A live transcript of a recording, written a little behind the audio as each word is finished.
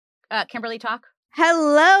Kimberly talk?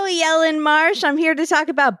 Hello, Yellen Marsh. I'm here to talk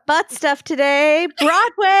about butt stuff today.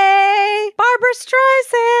 Broadway, Barbara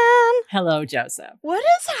Streisand. Hello, Joseph. What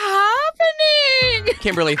is happening?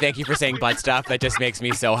 Kimberly, thank you for saying butt stuff. That just makes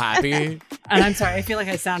me so happy. And I'm sorry, I feel like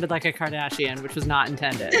I sounded like a Kardashian, which was not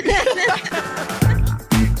intended.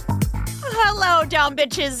 Hello, dumb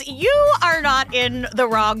bitches. You are not in the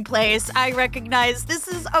wrong place. I recognize this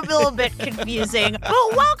is a little bit confusing,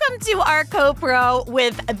 but welcome to our co-pro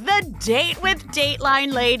with the Date with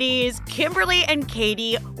Dateline ladies, Kimberly and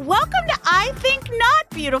Katie. Welcome to I Think Not,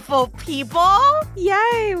 beautiful people.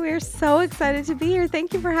 Yay, we're so excited to be here.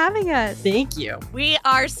 Thank you for having us. Thank you. We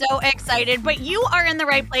are so excited, but you are in the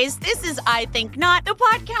right place. This is I Think Not, the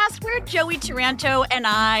podcast where Joey Taranto and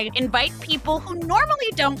I invite people who normally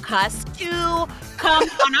don't cuss to come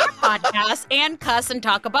on our podcast and cuss and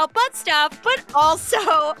talk about butt stuff, but also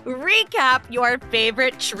recap your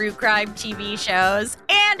favorite true crime TV shows.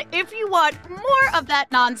 And if you want more of that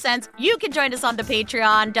nonsense, you can join us on the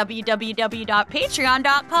Patreon,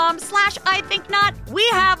 www.patreon.com/IThinkNot. We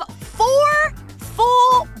have 4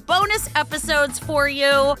 full bonus episodes for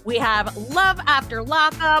you. We have Love After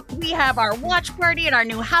Lockup. We have our watch party and our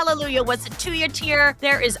new Hallelujah What's It To You tier.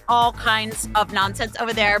 There is all kinds of nonsense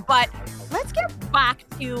over there, but let's get back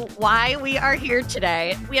to why we are here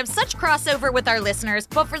today. We have such crossover with our listeners,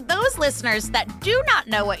 but for those listeners that do not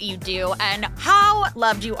know what you do and how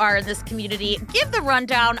loved you are in this community, give the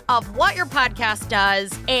rundown of what your podcast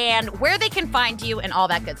does and where they can find you and all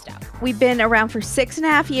that good stuff. We've been around for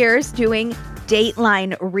 6.5 years doing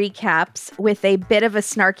Dateline recaps with a bit of a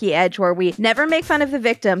snarky edge where we never make fun of the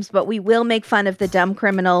victims, but we will make fun of the dumb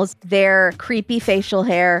criminals, their creepy facial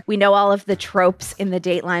hair. We know all of the tropes in the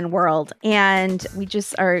Dateline world, and we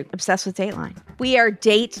just are obsessed with Dateline. We are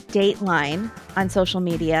Dateline on social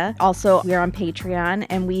media. Also, we are on Patreon,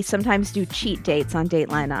 and we sometimes do cheat dates on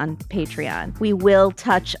Dateline on Patreon. We will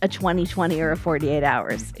touch a 20/20 or a 48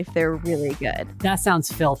 hours if they're really good. That sounds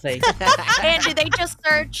filthy. And do they just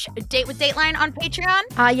search Date with Dateline on Patreon?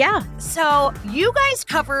 Yeah. So you guys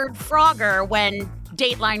covered Phrogging when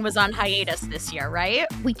Dateline was on hiatus this year, right?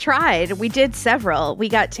 We tried. We did several. We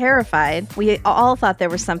got terrified. We all thought there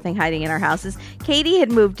was something hiding in our houses. Katie had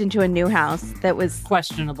moved into a new house that was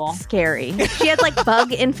questionable. Scary. She had like bug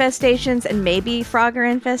infestations and maybe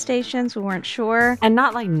Phrogging infestations. We weren't sure. And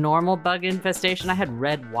not like normal bug infestation. I had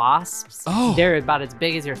red wasps. Oh. They're about as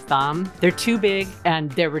big as your thumb. They're too big,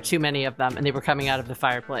 and there were too many of them, and they were coming out of the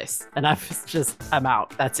fireplace. And I was just, I'm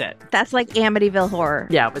out. That's it. That's like Amityville Horror.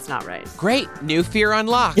 Yeah, it was not right. Great. New fear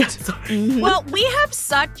unlocked. Well, we have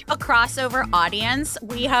such a crossover audience,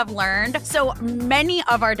 we have learned. So many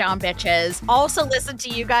of our down bitches also listen to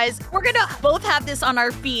you guys. We're going to both have this on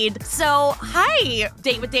our feed. So, hi,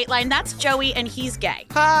 Date with Dateline. That's Joey, and he's gay.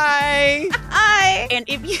 Hi. Hi. And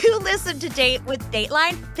if you listen to Date with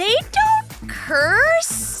Dateline, they don't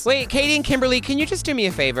curse. Wait, Katie and Kimberly, can you just do me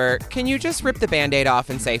a favor? Can you just rip the Band-Aid off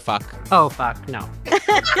and say fuck? Oh, fuck, no.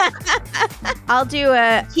 I'll do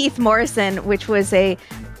a Keith Morrison, which was a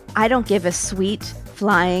I don't give a sweet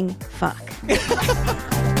flying fuck.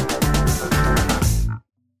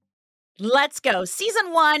 Let's go.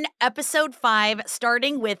 Season 1, episode 5,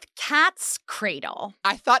 starting with Cat's Cradle.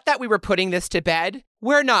 I thought that we were putting this to bed.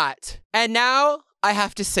 We're not. And now I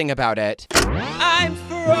have to sing about it. I'm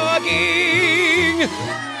Phrogging.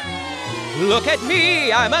 Look at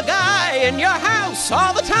me. I'm a guy in your house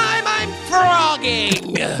all the time. I'm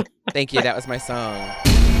Phrogging. Thank you. That was my song.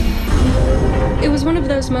 It was one of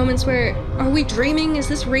those moments where, are we dreaming? Is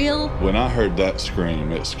this real? When I heard that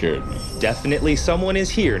scream, it scared me. Definitely someone is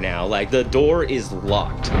here now. Like, the door is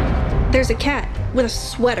locked. There's a cat with a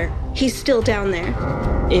sweater. He's still down there.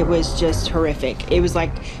 It was just horrific. It was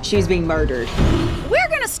like she was being murdered. We're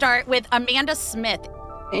going to start with Amanda Smith.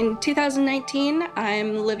 In 2019,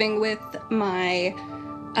 I'm living with my,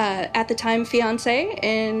 at the time, fiance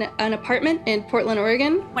in an apartment in Portland,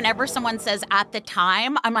 Oregon. Whenever someone says at the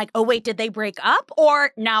time, I'm like, oh, wait, did they break up?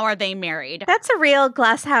 Or now are they married? That's a real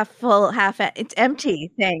glass half full, it's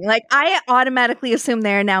empty thing. Like, I automatically assume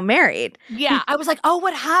they're now married. Yeah, I was like, oh,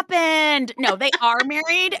 what happened? No, they are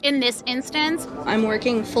married in this instance. I'm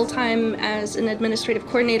working full-time as an administrative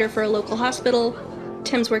coordinator for a local hospital.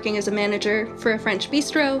 Tim's working as a manager for a French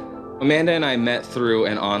bistro. Amanda and I met through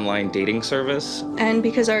an online dating service. And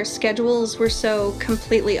because our schedules were so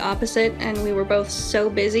completely opposite and we were both so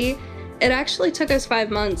busy, it actually took us 5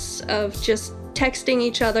 months of just texting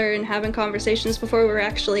each other and having conversations before we were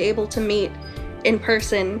actually able to meet in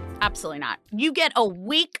person. Absolutely not. You get a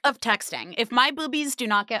week of texting. If my boobies do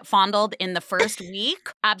not get fondled in the first week,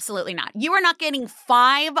 absolutely not. You are not getting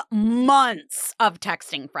 5 months of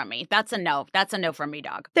texting from me. That's a no. That's a no from me,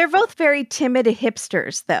 dog. They're both very timid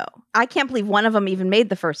hipsters, though. I can't believe one of them even made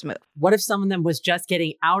the first move. What if some of them was just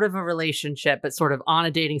getting out of a relationship, but sort of on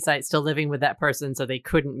a dating site, still living with that person so they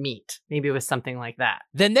couldn't meet? Maybe it was something like that.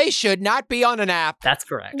 Then they should not be on an app. That's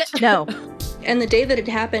correct. No. And the day that it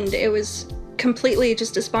happened, it was completely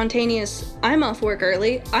just a spontaneous, I'm off work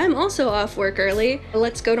early. I'm also off work early.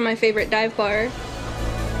 Let's go to my favorite dive bar.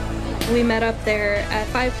 We met up there at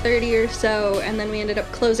 5:30 or so, and then we ended up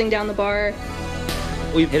closing down the bar.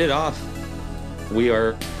 We hit it off. We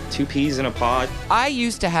are 2 peas in a pod. I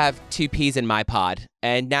used to have 2 peas in my pod,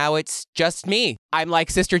 and now it's just me. I'm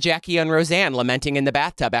like Sister Jackie and Roseanne lamenting in the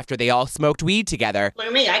bathtub after they all smoked weed together. Look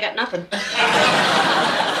at me, I got nothing.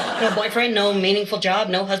 No boyfriend, no meaningful job,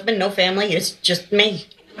 no husband, no family. It's just me.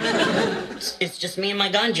 It's just me and my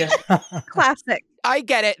ganja. Classic. I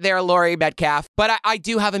get it there, Laurie Metcalf, but I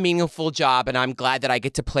do have a meaningful job, and I'm glad that I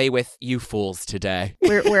get to play with you fools today.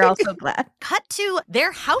 We're also glad. Cut to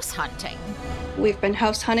their house hunting. We've been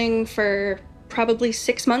house hunting for probably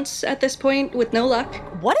 6 months at this point with no luck.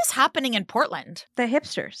 What is happening in Portland? The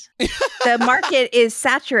hipsters. The market is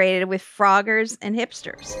saturated with froggers and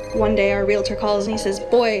hipsters. One day our realtor calls and he says,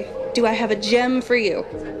 boy, do I have a gem for you.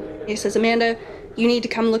 He says, Amanda, you need to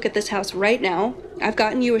come look at this house right now. I've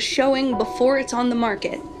gotten you a showing before it's on the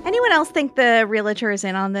market. Anyone else think the realtor is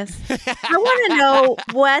in on this? I want to know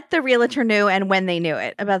what the realtor knew and when they knew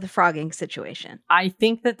it about the Phrogging situation. I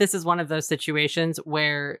think that this is one of those situations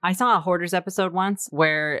where I saw a Hoarders episode once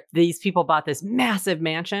where these people bought this massive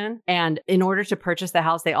mansion, and in order to purchase the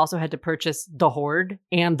house, they also had to purchase the hoard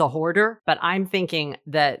and the hoarder. But I'm thinking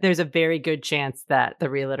that there's a very good chance that the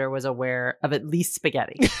realtor was aware of at least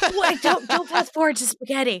spaghetti. Wait, don't fast forward to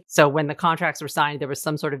spaghetti. So when the contracts were signed, there was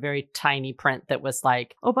some sort of very tiny print that was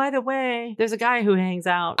like, oh, by the way, there's a guy who hangs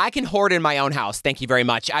out. I can hoard in my own house. Thank you very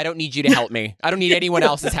much. I don't need you to help me. I don't need anyone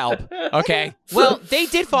else's help. Okay. Well, they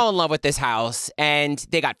did fall in love with this house, and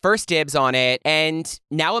they got first dibs on it. And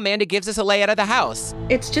now Amanda gives us a layout of the house.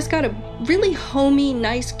 It's just got a really homey,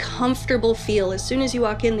 nice, comfortable feel. As soon as you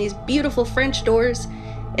walk in, these beautiful French doors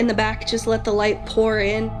in the back just let the light pour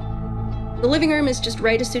in. The living room is just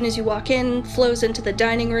right as soon as you walk in, flows into the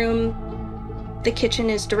dining room. The kitchen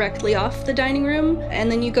is directly off the dining room,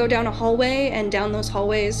 and then you go down a hallway, and down those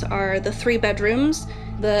hallways are the 3 bedrooms.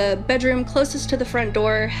 The bedroom closest to the front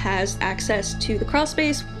door has access to the crawl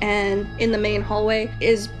space, and in the main hallway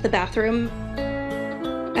is the bathroom.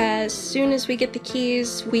 As soon as we get the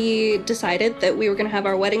keys, we decided that we were going to have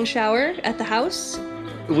our wedding shower at the house.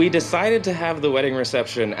 We decided to have the wedding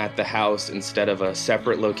reception at the house instead of a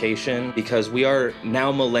separate location because we are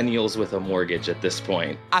now millennials with a mortgage at this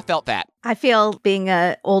point. I felt that. I feel being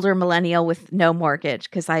an older millennial with no mortgage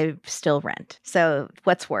because I still rent. So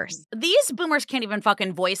what's worse? These boomers can't even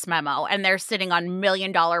fucking voice memo, and they're sitting on $1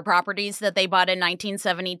 million properties that they bought in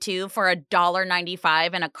 1972 for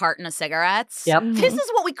 $1.95 and a carton of cigarettes. Yep. This is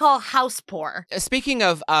what we call house poor. Speaking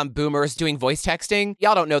of boomers doing voice texting,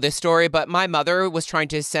 y'all don't know this story, but my mother was trying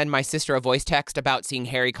to send my sister a voice text about seeing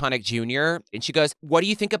Harry Connick Jr. And she goes, what do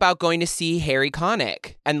you think about going to see Harry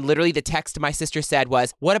Connick? And literally the text my sister said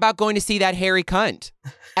was, what about going to see that hairy cunt?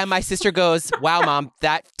 And my sister goes, wow, Mom,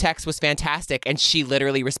 that text was fantastic. And she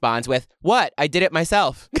literally responds with, what? I did it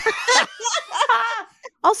myself.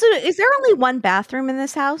 Also, is there only one bathroom in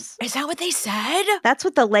this house? Is that what they said? That's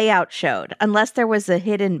what the layout showed, unless there was a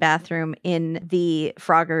hidden bathroom in the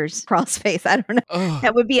Frogger's crawl space. I don't know. Ugh.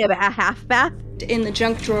 That would be a half bath. In the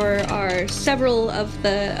junk drawer are several of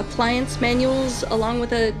the appliance manuals, along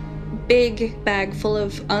with a big bag full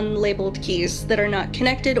of unlabeled keys that are not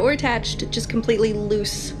connected or attached, just completely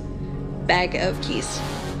loose bag of keys.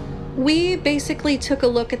 We basically took a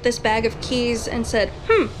look at this bag of keys and said,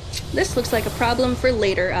 this looks like a problem for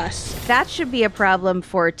later us. That should be a problem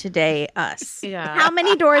for today us. Yeah. How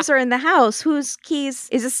many doors are in the house? Whose keys?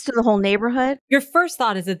 Is this to the whole neighborhood? Your first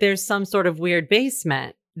thought is that there's some sort of weird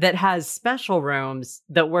basement that has special rooms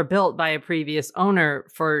that were built by a previous owner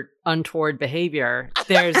for untoward behavior.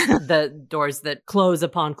 There's the doors that close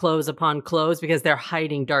upon close upon close because they're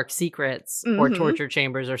hiding dark secrets or torture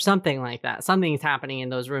chambers or something like that. Something's happening in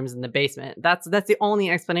those rooms in the basement. That's the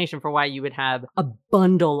only explanation for why you would have a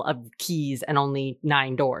bundle of keys and only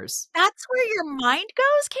 9 doors. That's where your mind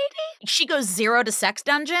goes, Katie? She goes 0 to sex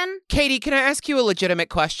dungeon? Katie, can I ask you a legitimate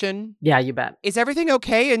question? Yeah, you bet. Is everything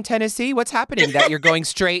okay in Tennessee? What's happening that you're going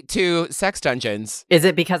straight to sex dungeons? Is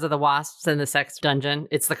it because of the wasps and the sex dungeon?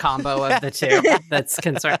 It's the combo of the two that's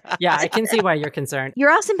concerned. Yeah, I can see why you're concerned.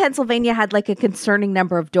 Your house in Pennsylvania had like a concerning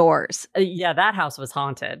number of doors. Yeah, that house was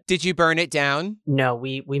haunted. Did you burn it down? No,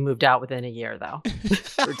 we moved out within a year, though.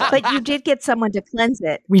 But you did get someone to cleanse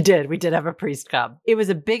it. We did have a priest come. It was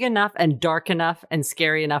a big enough and dark enough and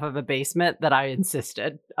scary enough of a basement that I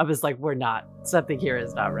insisted. I was like, something here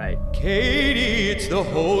is not right. Katie, it's the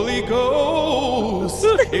Holy Ghost.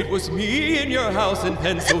 It was me in your house in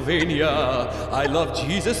Pennsylvania. I love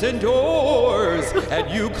Jesus indoors, and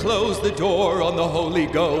you closed the door on the Holy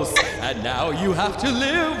Ghost. And now you have to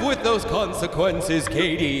live with those consequences,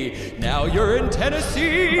 Katie. Now you're in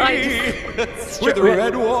Tennessee with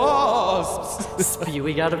red wasps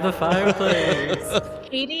spewing out of the fireplace.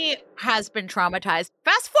 Katie has been traumatized.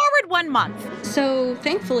 Fast forward 1 month. So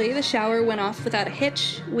thankfully, the shower went off without a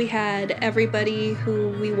hitch. We had everybody who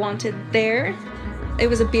we wanted there. It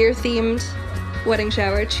was a beer-themed wedding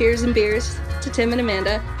shower. Cheers and beers to Tim and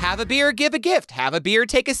Amanda. Have a beer, give a gift. Have a beer,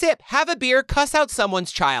 take a sip. Have a beer, cuss out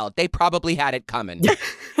someone's child. They probably had it coming.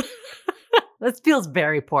 This feels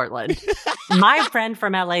very Portland. My friend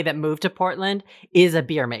from LA that moved to Portland is a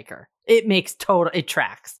beer maker. It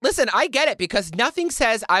tracks. Listen, I get it because nothing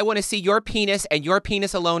says I want to see your penis and your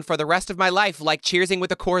penis alone for the rest of my life like cheersing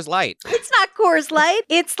with a Coors Light. It's not Coors Light.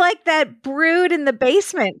 It's like that brewed in the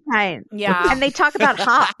basement kind. Yeah. And they talk about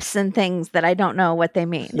hops and things that I don't know what they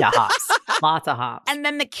mean. Yeah, hops. Lots of hops. And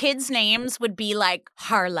then the kids' names would be like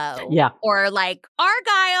Harlow. Yeah. Or like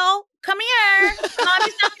Argyle. Come here.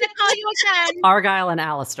 Mommy's not going to call you again. Argyle and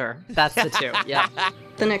Alistair. That's the two. Yeah.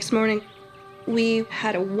 The next morning, we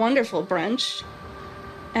had a wonderful brunch,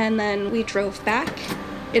 and then we drove back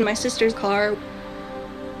in my sister's car.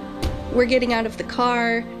 We're getting out of the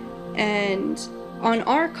car, and on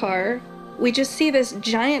our car, we just see this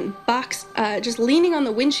giant box just leaning on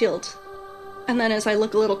the windshield. And then as I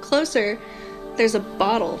look a little closer, there's a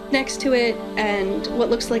bottle next to it and what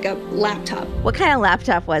looks like a laptop. What kind of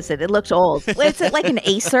laptop was it? It looked old. Is it like an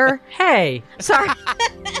Acer? Hey. Sorry.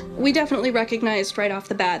 We definitely recognized right off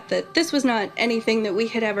the bat that this was not anything that we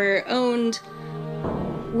had ever owned.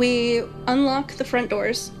 We unlock the front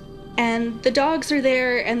doors, and the dogs are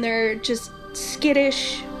there, and they're just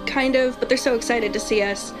skittish, kind of, but they're so excited to see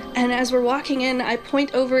us. And as we're walking in, I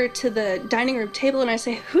point over to the dining room table and I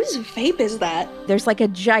say, whose vape is that? There's like a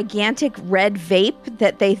gigantic red vape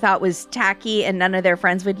that they thought was tacky and none of their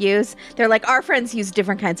friends would use. They're like, our friends use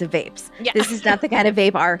different kinds of vapes. Yeah. This is not the kind of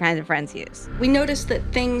vape our kinds of friends use. We noticed that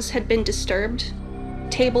things had been disturbed.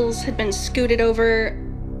 Tables had been scooted over.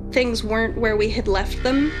 Things weren't where we had left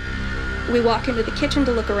them. We walk into the kitchen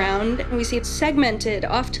to look around, and we see it's segmented.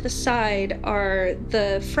 Off to the side are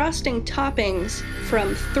the frosting toppings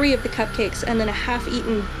from 3 of the cupcakes, and then a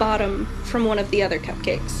half-eaten bottom from one of the other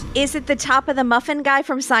cupcakes. Is it the top of the muffin guy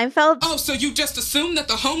from Seinfeld? Oh, so you just assume that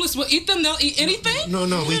the homeless will eat them? They'll eat anything? No,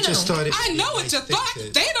 we just started. I know what you thought.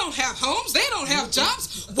 They don't have homes. They don't have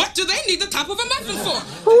jobs. What do they need the top of a muffin for?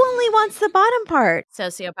 Who only wants the bottom part?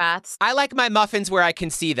 Sociopaths. I like my muffins where I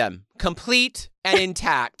can see them. Complete and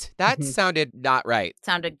intact. That sounded not right.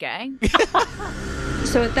 Sounded gay.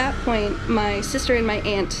 So at that point, my sister and my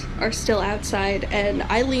aunt are still outside, and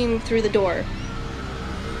I lean through the door.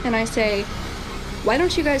 And I say, why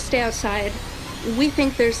don't you guys stay outside? We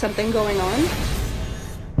think there's something going on.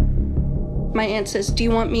 My aunt says, do you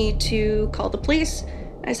want me to call the police?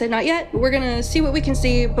 I said, not yet. We're going to see what we can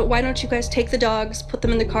see, but why don't you guys take the dogs, put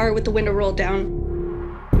them in the car with the window rolled down?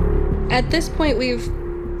 At this point, we've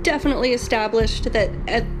definitely established that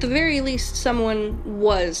at the very least someone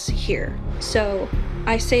was here. So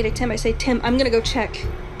I say to Tim, Tim, I'm gonna go check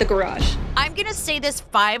the garage. I'm gonna say this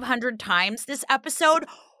 500 times this episode.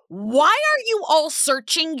 Why are you all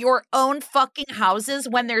searching your own fucking houses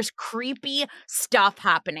when there's creepy stuff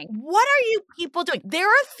happening? What are you people doing? There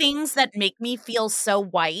are things that make me feel so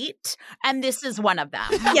white, and this is one of them.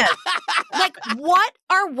 Yes. Like, what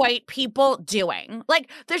are white people doing?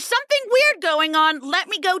 Like, there's something weird going on. Let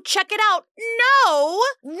me go check it out. No,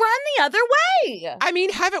 run the other way. I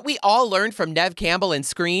mean, haven't we all learned from Nev Campbell in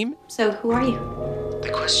Scream? So who are you?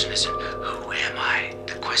 The question isn't who am I?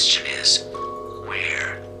 The question is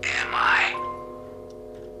where am I?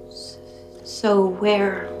 So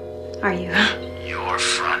where are you? Your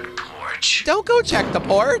front porch. Don't go check the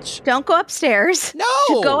porch. Don't go upstairs.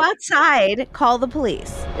 No. Go outside. Call the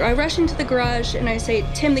police. I rush into the garage and I say,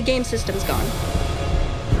 Tim, the game system's gone.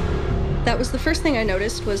 That was the first thing I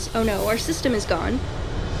noticed was, oh no, our system is gone.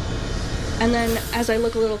 And then as I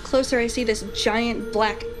look a little closer, I see this giant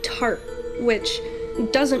black tarp, which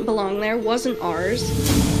doesn't belong there, wasn't ours.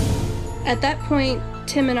 At that point,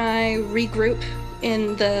 Tim and I regroup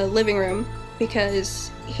in the living room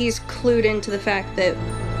because he's clued into the fact that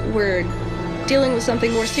we're dealing with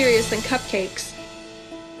something more serious than cupcakes.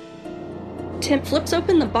 Tim flips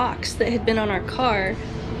open the box that had been on our car,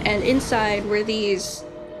 and inside were these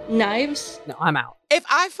knives. No, I'm out. If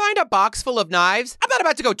I find a box full of knives, I'm not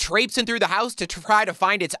about to go traipsing through the house to try to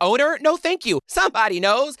find its owner. No, thank you. Somebody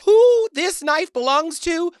knows who this knife belongs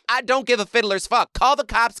to. I don't give a fiddler's fuck. Call the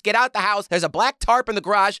cops, get out the house. There's a black tarp in the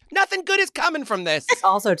garage. Nothing good is coming from this.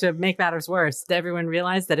 Also, to make matters worse, did everyone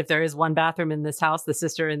realize that if there is one bathroom in this house, the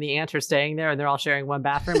sister and the aunt are staying there and they're all sharing one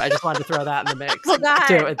bathroom? I just wanted to throw that in the mix.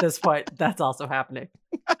 Too, at this point, that's also happening.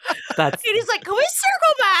 Katie's like, can we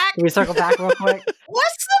circle back? Can we circle back real quick?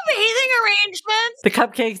 What's the bathing arrangements? The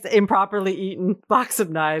cupcakes, the improperly eaten box of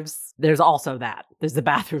knives. There's also that. There's the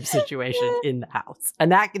bathroom situation in the house.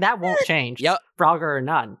 And that won't change. Yep. Frogger or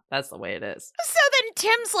none. That's the way it is. So then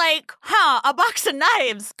Tim's like, a box of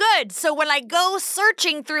knives. Good. So when I go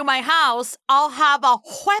searching through my house, I'll have a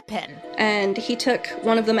weapon. And he took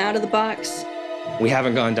one of them out of the box. We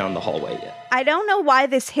haven't gone down the hallway yet. I don't know why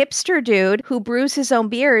this hipster dude who brews his own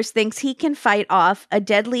beers thinks he can fight off a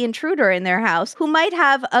deadly intruder in their house who might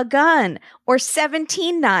have a gun or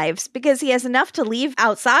 17 knives because he has enough to leave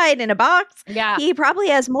outside in a box. Yeah. He probably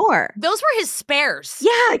has more. Those were his spares.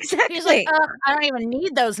 Yeah, exactly. He's like, I don't even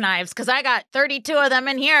need those knives because I got 32 of them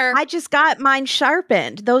in here. I just got mine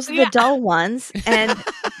sharpened. Those are the dull ones. And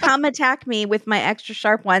come attack me with my extra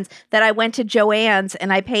sharp ones that I went to Joann's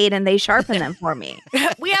and I paid and they sharpened them for me.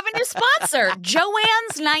 We have a new sponsor,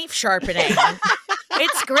 Joann's Knife Sharpening.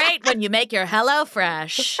 It's great when you make your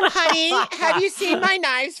HelloFresh. Honey, have you seen my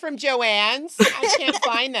knives from Joann's? I can't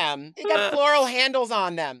find them. They got floral handles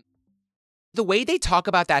on them. The way they talk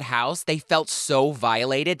about that house, they felt so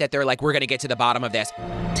violated that they're like, we're going to get to the bottom of this.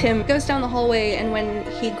 Tim goes down the hallway, and when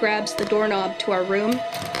he grabs the doorknob to our room,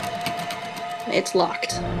 it's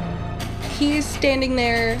locked. He's standing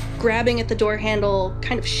there, grabbing at the door handle,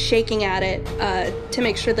 kind of shaking at it to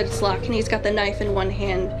make sure that it's locked, and he's got the knife in one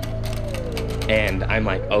hand. And I'm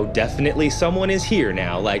like, oh, definitely someone is here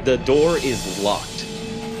now. Like, the door is locked.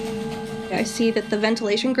 I see that the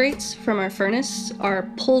ventilation grates from our furnace are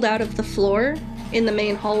pulled out of the floor in the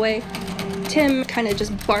main hallway. Tim kind of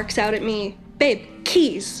just barks out at me, babe,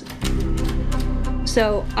 keys.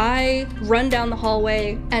 So I run down the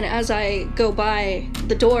hallway, and as I go by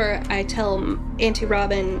the door, I tell Auntie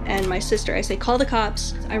Robin and my sister, I say, call the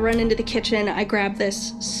cops. I run into the kitchen, I grab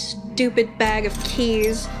this stupid bag of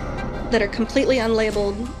keys that are completely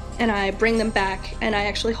unlabeled, and I bring them back, and I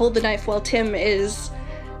actually hold the knife while Tim is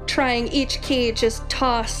trying each key, just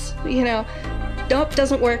toss, nope,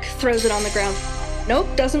 doesn't work, throws it on the ground. Nope,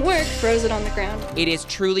 doesn't work, throws it on the ground. It is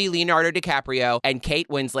truly Leonardo DiCaprio and Kate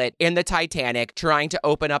Winslet in the Titanic trying to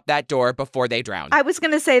open up that door before they drown. I was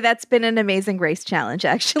going to say that's been an Amazing Race challenge,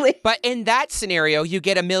 actually. But in that scenario, you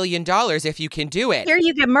get $1 million if you can do it. Here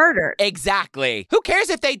you get murdered. Exactly. Who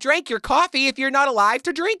cares if they drank your coffee if you're not alive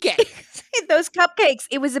to drink it? Those cupcakes.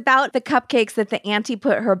 It was about the cupcakes that the auntie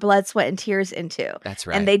put her blood, sweat, and tears into. That's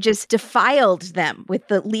right. And they just defiled them with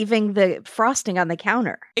leaving the frosting on the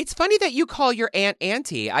counter. It's funny that you call your aunt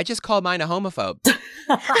auntie. I just call mine a homophobe.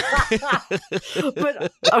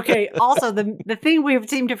 But okay, also the thing we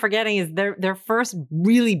seem to forgetting is their first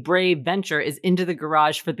really brave venture is into the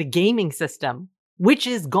garage for the gaming system, which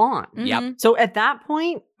is gone. Mm-hmm. Yep. So at that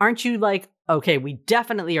point, aren't you like, okay, we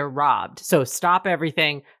definitely are robbed. So stop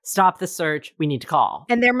everything, stop the search, we need to call.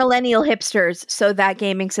 And they're millennial hipsters, so that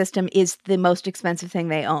gaming system is the most expensive thing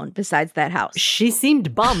they own besides that house. She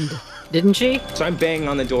seemed bummed, didn't she? So I'm banging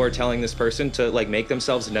on the door telling this person to make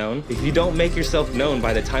themselves known. If you don't make yourself known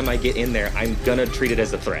by the time I get in there, I'm gonna treat it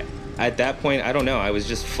as a threat. At that point, I don't know, I was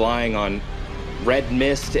just flying on red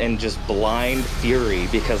mist and just blind fury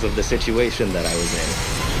because of the situation that I was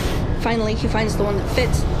in. Finally, he finds the one that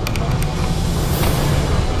fits.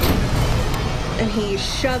 And he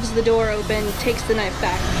shoves the door open, takes the knife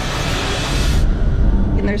back.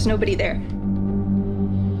 And there's nobody there.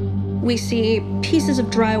 We see pieces of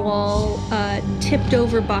drywall, tipped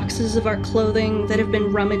over boxes of our clothing that have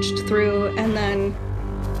been rummaged through, and then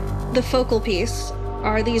the focal piece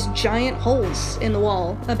are these giant holes in the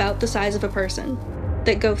wall about the size of a person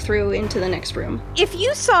that go through into the next room. If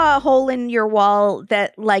you saw a hole in your wall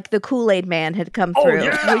that like the Kool-Aid Man had come through,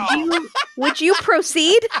 would you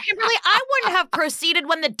proceed? Kimberly, I wouldn't have proceeded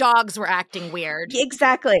when the dogs were acting weird.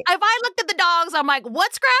 Exactly. If I looked at the dogs, I'm like,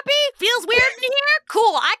 what, Scrappy? Feels weird in here?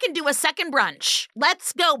 Cool, I can do a second brunch.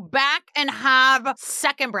 Let's go back and have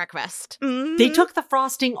second breakfast. Mm-hmm. They took the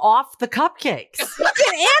frosting off the cupcakes. It's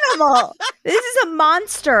an animal. This is a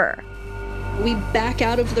monster. We back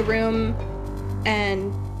out of the room,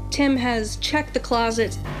 and Tim has checked the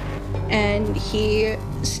closet, and he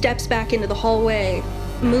steps back into the hallway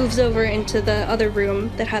moves over into the other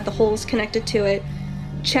room that had the holes connected to it,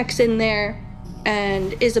 checks in there,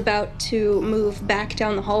 and is about to move back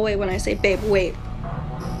down the hallway when I say, babe, wait.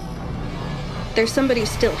 There's somebody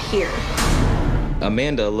still here.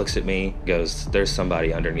 Amanda looks at me, goes, there's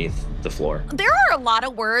somebody underneath the floor. There are a lot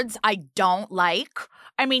of words I don't like.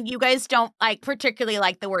 I mean, you guys don't particularly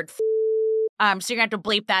like the word so you're gonna have to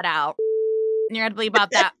bleep that out. You're gonna bleep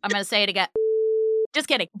out that. I'm gonna say it again. Just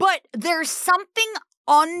kidding. But there's something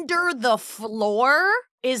under the floor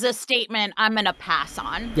is a statement I'm gonna pass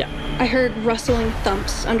on. Yeah. I heard rustling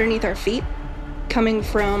thumps underneath our feet coming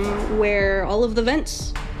from where all of the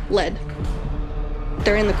vents led.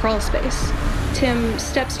 They're in the crawl space. Tim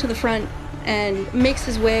steps to the front and makes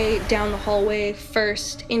his way down the hallway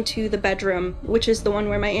first into the bedroom, which is the one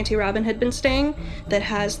where my Auntie Robin had been staying, that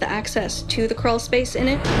has the access to the crawl space in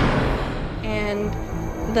it. And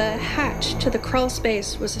the hatch to the crawl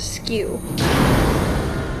space was askew.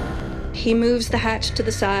 He moves the hatch to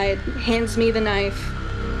the side, hands me the knife,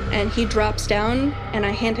 and he drops down, and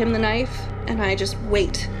I hand him the knife, and I just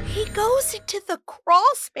wait. He goes into the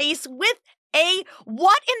crawl space with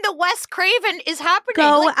what in the West Craven is happening?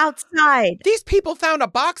 Go outside. These people found a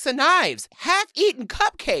box of knives, half-eaten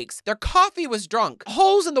cupcakes. Their coffee was drunk.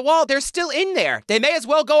 Holes in the wall, they're still in there. They may as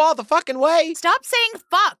well go all the fucking way. Stop saying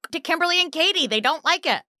fuck to Kimberly and Katie. They don't like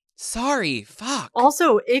it. Sorry, fuck.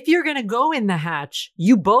 Also, if you're going to go in the hatch,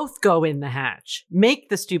 you both go in the hatch. Make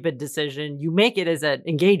the stupid decision. You make it as an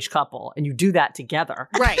engaged couple, and you do that together.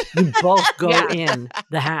 Right. You both go in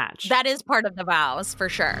the hatch. That is part of the vows, for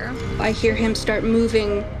sure. I hear him start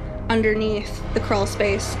moving underneath the crawl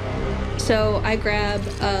space. So I grab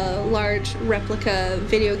a large replica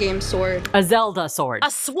video game sword. A Zelda sword.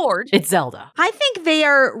 A sword? It's Zelda. I think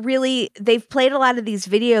they've played a lot of these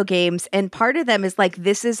video games, and part of them is like,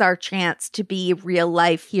 this is our chance to be real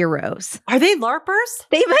life heroes. Are they LARPers?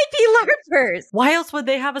 They might be LARPers. Why else would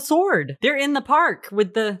they have a sword? They're in the park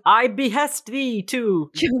with the I behest thee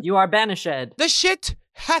to you are banished. The shit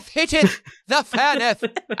hath hitted the faneth.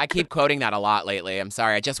 I keep quoting that a lot lately. I'm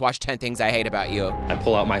sorry. I just watched 10 Things I Hate About You. I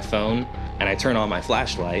pull out my phone and I turn on my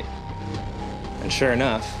flashlight. And sure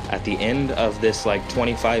enough, at the end of this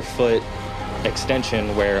 25-foot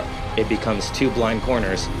extension where it becomes two blind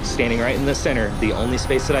corners, standing right in the center, the only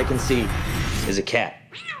space that I can see is a cat.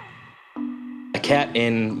 A cat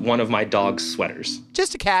in one of my dog's sweaters.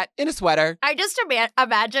 Just a cat in a sweater. I just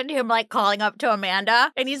imagine him calling up to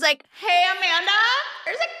Amanda, and he's like, "Hey, Amanda,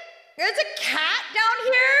 there's a cat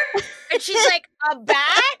down here," and she's like, "A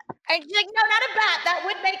bat?" And she's like, "No, not a bat. That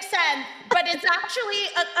would make sense, but it's actually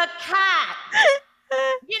a cat."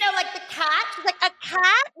 You know, like the cat. She's like, "A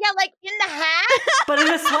cat? Yeah, like in the hat." But in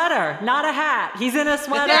a sweater, not a hat. He's in a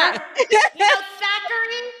sweater. Yeah. You know,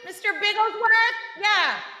 Thackeray, Mr. Bigglesworth.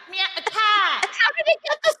 Yeah, a cat. How did he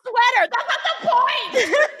get the sweater? That's not the point.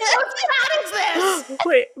 Whose cat is this?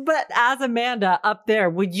 Wait, but as Amanda up there,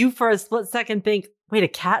 would you for a split second think, wait, a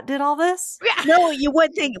cat did all this? No, you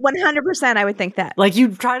would think 100%. I would think that. Like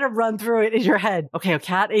you'd try to run through it in your head. Okay, a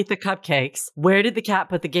cat ate the cupcakes. Where did the cat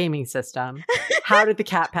put the gaming system? How did the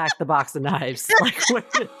cat pack the box of knives?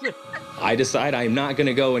 I decide I'm not going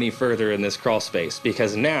to go any further in this crawl space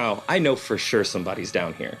because now I know for sure somebody's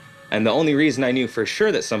down here. And the only reason I knew for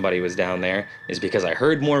sure that somebody was down there is because I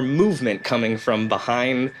heard more movement coming from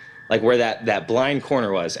behind, where that blind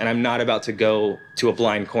corner was. And I'm not about to go to a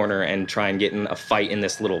blind corner and try and get in a fight in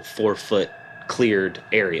this little 4-foot cleared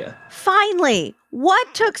area. Finally,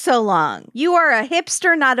 what took so long? You are a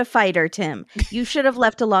hipster, not a fighter, Tim. You should have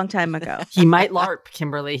left a long time ago. He might LARP,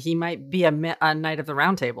 Kimberly. He might be a Knight of the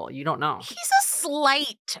Round Table. You don't know. He's a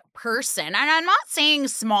slight person, and I'm not saying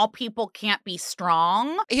small people can't be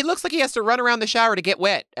strong. He looks like he has to run around the shower to get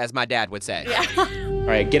wet, as my dad would say. Yeah. All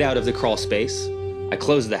right, get out of the crawl space. I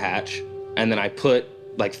close the hatch, and then I put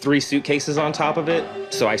 3 suitcases on top of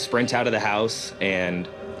it. So I sprint out of the house, and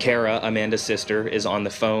Kara, Amanda's sister, is on the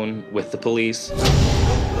phone with the police.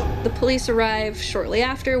 The police arrived shortly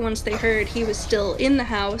after once they heard he was still in the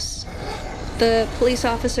house. The police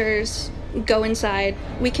officers go inside.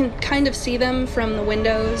 We can kind of see them from the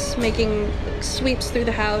windows making sweeps through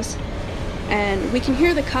the house. And we can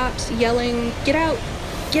hear the cops yelling, "Get out,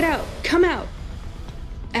 come out."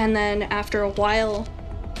 And then after a while,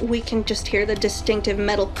 we can just hear the distinctive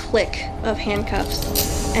metal click of handcuffs.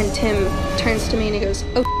 And Tim turns to me and he goes,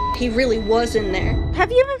 "Oh, he really was in there." Have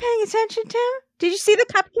you been paying attention, Tim? Did you see the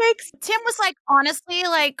cupcakes? Tim was like, honestly,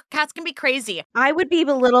 cats can be crazy. I would be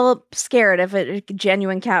a little scared of a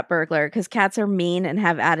genuine cat burglar because cats are mean and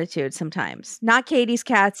have attitude sometimes. Not Katie's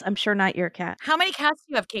cats. I'm sure not your cat. How many cats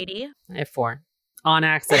do you have, Katie? I have 4. On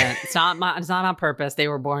accident. It's not on purpose. They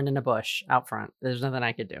were born in a bush out front. There's nothing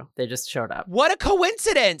I could do. They just showed up. What a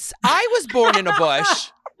coincidence. I was born in a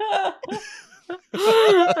bush.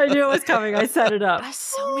 I knew it was coming. I set it up.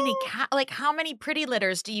 So many like how many pretty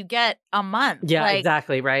litters do you get a month? Yeah,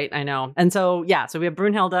 exactly. Right. I know. And so, so we have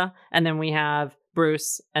Brunhilde, and then we have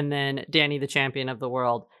Bruce, and then Danny, the champion of the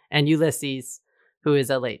world, and Ulysses, who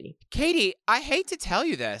is a lady. Katie, I hate to tell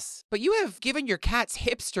you this, but you have given your cats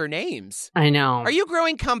hipster names. I know. Are you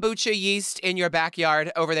growing kombucha yeast in your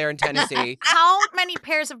backyard over there in Tennessee? How many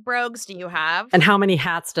pairs of brogues do you have? And how many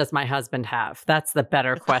hats does my husband have? That's the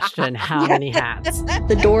better question. How many hats?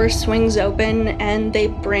 The door swings open and they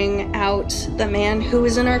bring out the man who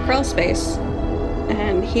is in our crawl space.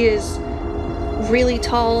 And he is really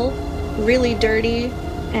tall, really dirty,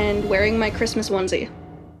 and wearing my Christmas onesie.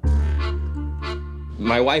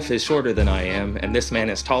 My wife is shorter than I am, and this man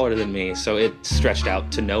is taller than me, so it stretched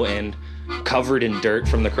out to no end, covered in dirt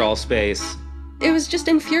from the crawl space. It was just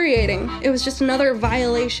infuriating. It was just another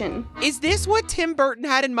violation. Is this what Tim Burton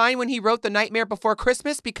had in mind when he wrote The Nightmare Before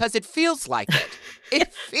Christmas? Because it feels like it.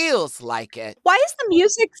 It feels like it. Why is the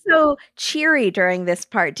music so cheery during this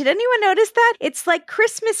part? Did anyone notice that? It's like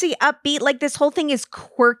Christmassy, upbeat, like this whole thing is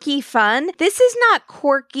quirky fun. This is not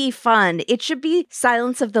quirky fun. It should be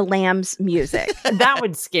Silence of the Lambs music. That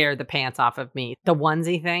would scare the pants off of me. The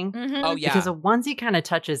onesie thing. Mm-hmm. Oh, yeah. Because a onesie kind of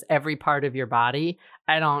touches every part of your body.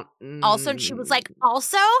 I don't. Also, she was like,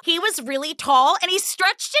 he was really tall and he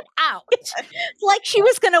stretched it out. Like she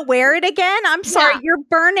was going to wear it again. I'm sorry. You're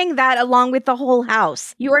burning that along with the whole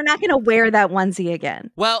house. You are not going to wear that onesie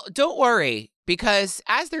again. Well, don't worry, because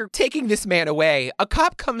as they're taking this man away, a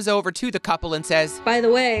cop comes over to the couple and says, "By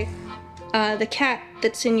the way, the cat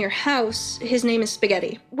that's in your house, his name is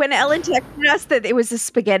Spaghetti." When Ellen texted us that it was a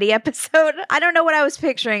spaghetti episode, I don't know what I was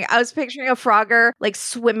picturing. I was picturing a Frogger like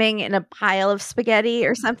swimming in a pile of spaghetti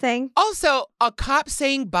or something. Also, a cop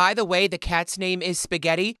saying, by the way, the cat's name is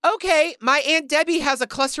Spaghetti. Okay, my Aunt Debbie has a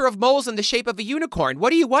cluster of moles in the shape of a unicorn. What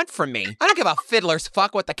do you want from me? I don't give a fiddler's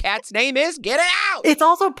fuck what the cat's name is. Get it out! It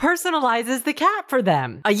also personalizes the cat for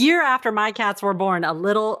them. A year after my cats were born,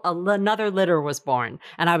 another litter was born.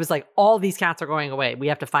 And I was like, all these cats are going away. We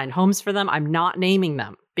have to find homes for them. I'm not naming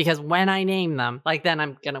them. Because when I name them, then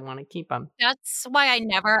I'm going to want to keep them. That's why I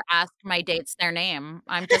never ask my dates their name.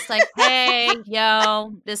 I'm just like, hey,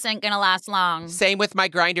 yo, this ain't going to last long. Same with my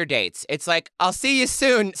grinder dates. It's like, I'll see you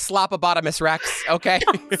soon, Slopopotamus Rex, okay?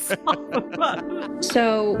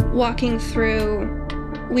 So walking through,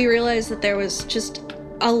 we realized that there was just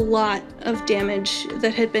a lot of damage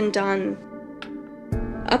that had been done.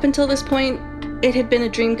 Up until this point, it had been a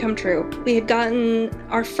dream come true. We had gotten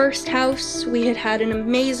our first house, we had had an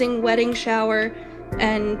amazing wedding shower,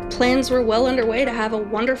 and plans were well underway to have a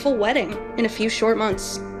wonderful wedding in a few short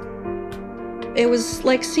months. It was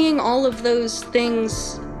like seeing all of those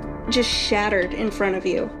things just shattered in front of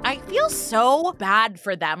you. I feel so bad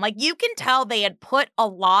for them. Like, you can tell they had put a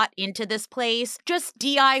lot into this place, just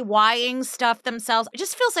DIYing stuff themselves. It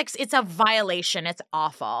just feels like it's a violation. It's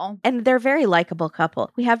awful. And they're a very likable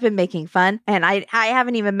couple. We have been making fun. And I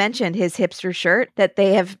haven't even mentioned his hipster shirt that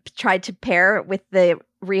they have tried to pair with the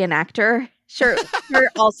reenactor. Sure,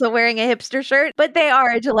 they're also wearing a hipster shirt, but they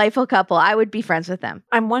are a delightful couple. I would be friends with them.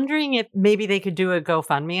 I'm wondering if maybe they could do a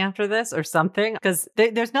GoFundMe after this or something, because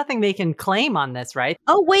there's nothing they can claim on this, right?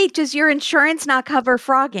 Oh, wait, does your insurance not cover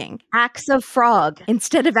frogging? Acts of frog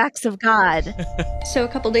instead of acts of God. So a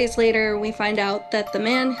couple days later, we find out that the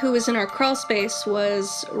man who was in our crawl space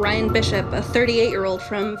was Ryan Bishop, a 38-year-old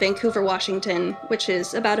from Vancouver, Washington, which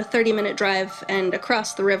is about a 30-minute drive and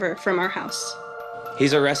across the river from our house.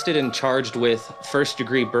 He's arrested and charged with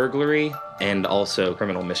first-degree burglary and also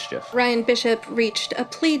criminal mischief. Ryan Bishop reached a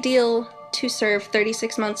plea deal to serve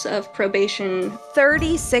 36 months of probation.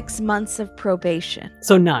 36 months of probation.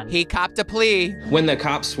 So none. He copped a plea. When the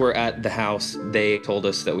cops were at the house, they told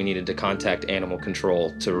us that we needed to contact animal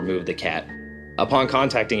control to remove the cat. Upon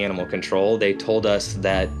contacting animal control, they told us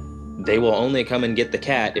that they will only come and get the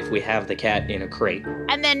cat if we have the cat in a crate.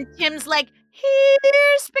 And then Tim's like,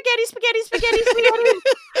 here's spaghetti, spaghetti, spaghetti, spaghetti.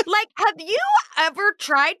 Like, have you ever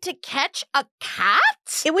tried to catch a cat?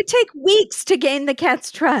 It would take weeks to gain the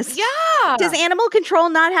cat's trust. Yeah. Does animal control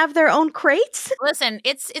not have their own crates? Listen,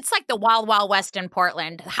 it's like the Wild Wild West in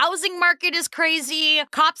Portland. The housing market is crazy.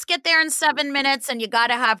 Cops get there in 7 minutes, and you got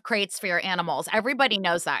to have crates for your animals. Everybody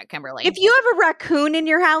knows that, Kimberly. If you have a raccoon in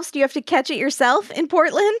your house, do you have to catch it yourself in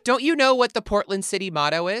Portland? Don't you know what the Portland city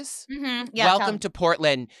motto is? Mm-hmm. Yeah, Welcome to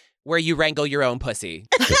Portland, where you wrangle your own pussy.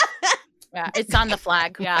 Yeah, it's on the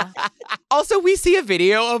flag. Yeah. Also, we see a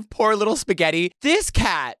video of poor little Spaghetti. This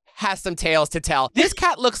cat has some tales to tell. This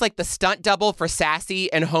cat looks like the stunt double for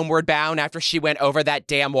Sassy and Homeward Bound after she went over that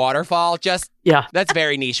damn waterfall. Yeah. That's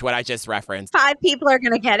very niche what I just referenced. 5 people are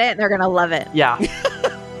going to get it and they're going to love it. Yeah.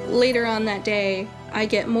 Later on that day, I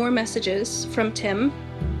get more messages from Tim.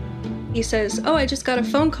 He says, "Oh, I just got a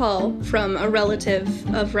phone call from a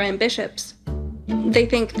relative of Ryan Bishop's. They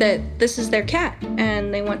think that this is their cat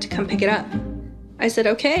and they want to come pick it up." I said,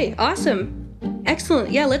 "Okay, awesome.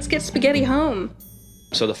 Excellent. Yeah, let's get Spaghetti home."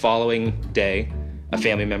 So the following day, a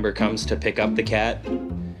family member comes to pick up the cat,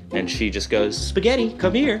 and she just goes, "Spaghetti,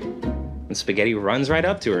 come here." And Spaghetti runs right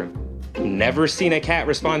up to her. Never seen a cat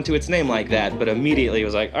respond to its name like that, but immediately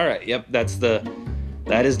was like, all right, yep, that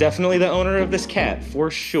is definitely the owner of this cat,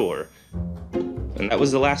 for sure. And that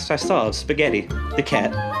was the last I saw of Spaghetti, the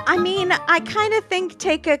cat. I mean, I kind of think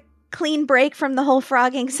take a clean break from the whole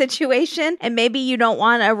frogging situation, and maybe you don't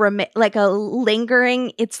want a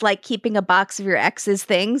lingering, it's like keeping a box of your ex's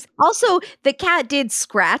things. Also, the cat did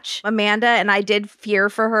scratch Amanda, and I did fear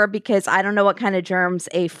for her because I don't know what kind of germs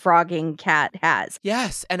a frogging cat has.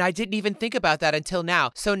 Yes, and I didn't even think about that until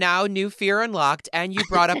now. So now, new fear unlocked, and you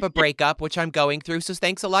brought up a breakup, which I'm going through, so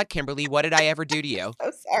thanks a lot, Kimberly. What did I ever do to you?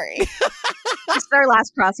 So sorry. This is our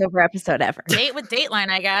last crossover episode ever. Date with Dateline,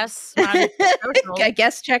 I guess. I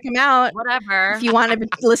guess check him out. Whatever. If you want to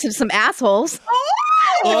listen to some assholes.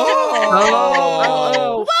 Welcome to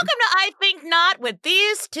I Think Not with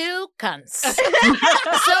these two cunts. So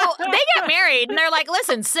they get married and they're like,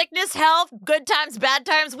 listen, sickness, health, good times, bad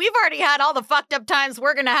times. We've already had all the fucked up times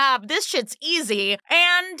we're going to have. This shit's easy.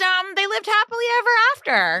 And they lived happily ever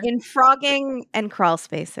after. In frogging and crawl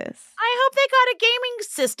spaces. I hope they got a gaming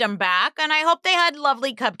system back, and I hope they had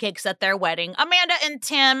lovely cupcakes at their wedding. Amanda and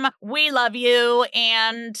Tim, we love you.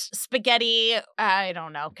 And Spaghetti, I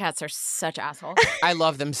don't know. Cats are such assholes. I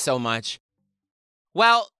love them so much.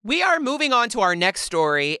 Well, we are moving on to our next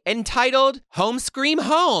story entitled Home Scream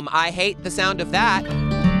Home. I hate the sound of that.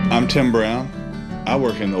 I'm Tim Brown. I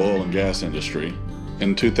work in the oil and gas industry.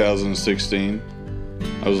 In 2016,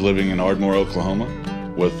 I was living in Ardmore, Oklahoma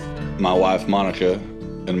with my wife, Monica,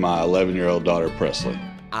 and my 11-year-old daughter, Presley.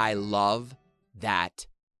 I love that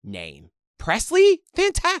name. Presley?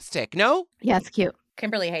 Fantastic, no? Yeah, it's cute.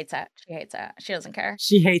 Kimberly hates it. She hates it. She doesn't care.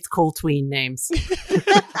 She hates cool tween names.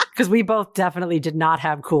 Because we both definitely did not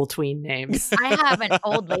have cool tween names. I have an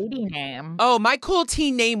old lady name. Oh, my cool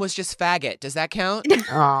teen name was just Faggot. Does that count?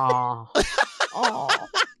 Oh. Oh.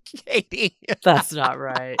 Katie. That's not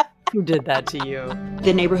right. Who did that to you?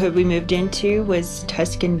 The neighborhood we moved into was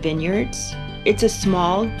Tuscan Vineyards. It's a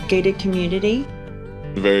small, gated community.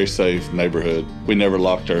 Very safe neighborhood. We never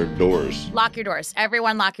locked our doors. Lock your doors.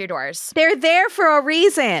 Everyone lock your doors. They're there for a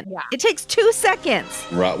reason. Yeah. It takes 2 seconds.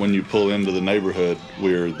 Right when you pull into the neighborhood,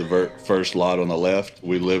 we're the first lot on the left.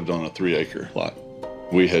 We lived on a 3-acre lot.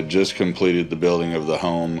 We had just completed the building of the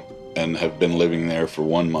home and have been living there for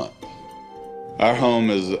 1 month. Our home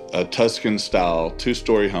is a Tuscan-style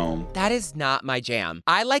 2-story home. That is not my jam.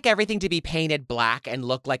 I like everything to be painted black and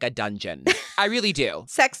look like a dungeon. I really do.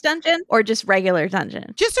 Sex dungeon or just regular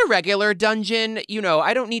dungeon? Just a regular dungeon. You know,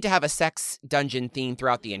 I don't need to have a sex dungeon theme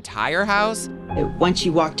throughout the entire house. Once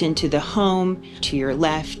you walked into the home, to your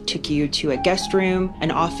left took you to a guest room, an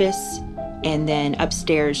office, and then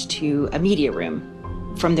upstairs to a media room.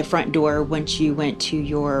 From the front door, once you went to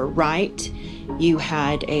your right, you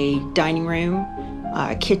had a dining room,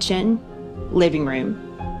 kitchen, living room,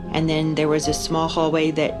 and then there was a small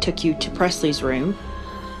hallway that took you to Presley's room.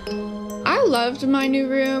 I loved my new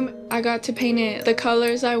room. I got to paint it the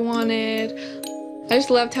colors I wanted. I just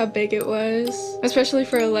loved how big it was, especially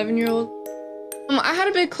for an 11-year-old. I had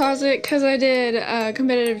a big closet because I did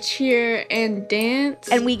competitive cheer and dance.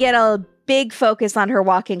 And we get a big focus on her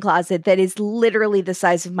walk-in closet that is literally the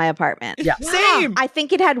size of my apartment. Yeah. Same. I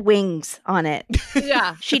think it had wings on it.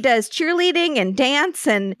 Yeah. She does cheerleading and dance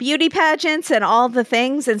and beauty pageants and all the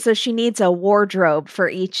things. And so she needs a wardrobe for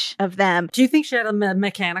each of them. Do you think she had a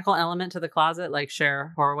mechanical element to the closet like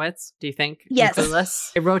Cher Horowitz? Do you think?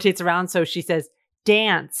 Yes. It rotates around so she says,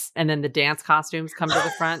 dance. And then the dance costumes come to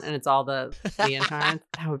the front and it's all the entire.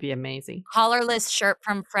 That would be amazing. Collarless shirt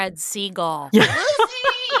from Fred Siegel. Yeah.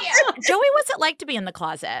 Joey, what's it like to be in the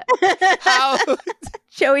closet?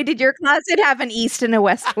 Joey, did your closet have an east and a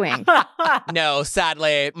west wing? No,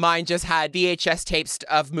 sadly, mine just had VHS tapes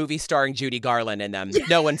of movies starring Judy Garland in them.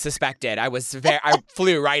 No one suspected. I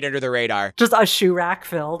flew right under the radar. Just a shoe rack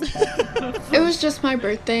filled. It was just my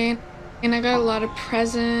birthday, and I got a lot of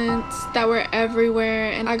presents that were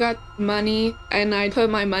everywhere, and I got money, and I put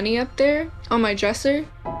my money up there on my dresser.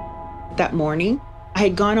 That morning, I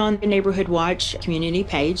had gone on the Neighborhood Watch community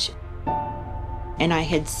page, and I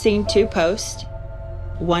had seen 2 posts.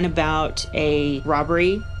 one about a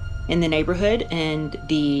robbery in the neighborhood, and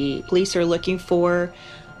the police are looking for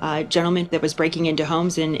a gentleman that was breaking into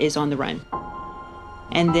homes and is on the run.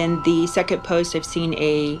 And then the second post, I've seen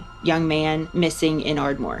a young man missing in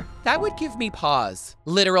Ardmore. That would give me pause,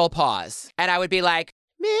 literal pause. And I would be like,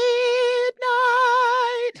 midnight,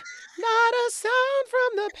 not a sound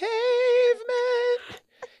from the pavement.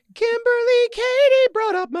 Kimberly, Katie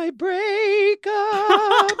brought up my breakup.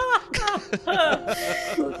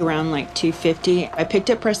 Around like 2:50, I picked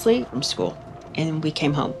up Presley from school and we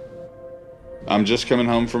came home. I'm just coming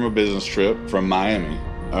home from a business trip from Miami.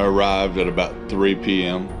 I arrived at about 3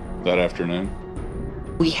 p.m. that afternoon.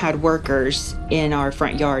 We had workers in our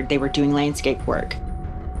front yard. They were doing landscape work.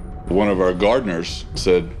 One of our gardeners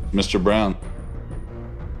said, "Mr. Brown."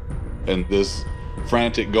 And this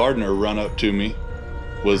frantic gardener run up to me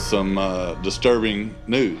with some disturbing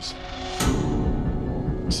news.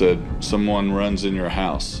 Said, "Someone runs in your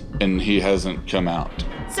house and he hasn't come out."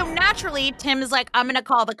 So naturally, Tim is like, I'm going to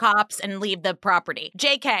call the cops and leave the property.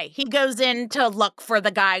 JK, he goes in to look for the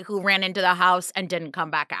guy who ran into the house and didn't come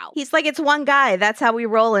back out. He's like, it's one guy. That's how we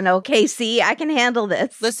roll in OKC. I can handle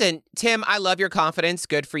this. Listen, Tim, I love your confidence.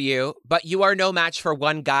 Good for you. But you are no match for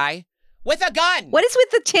one guy with a gun. What is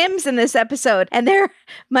with the Tims in this episode and their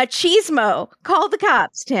machismo? Call the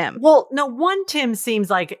cops, Tim. Well, no, one Tim seems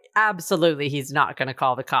like absolutely he's not going to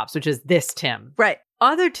call the cops, which is this Tim. Right.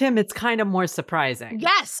 Other Tim, it's kind of more surprising.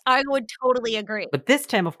 Yes, I would totally agree. But this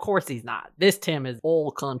Tim, of course he's not. This Tim is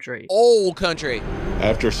old country. Old country.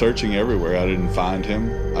 After searching everywhere, I didn't find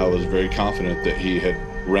him. I was very confident that he had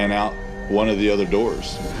ran out one of the other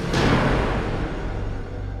doors.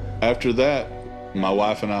 After that, my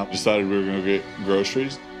wife and I decided we were going to get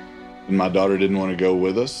groceries. And my daughter didn't want to go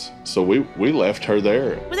with us, so we left her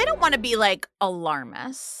there. But they don't want to be, like,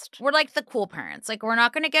 alarmist. We're like the cool parents. Like, we're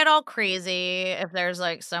not going to get all crazy if there's,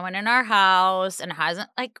 like, someone in our house and hasn't,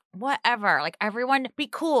 like, whatever. Like, everyone be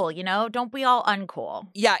cool, you know? Don't be all uncool.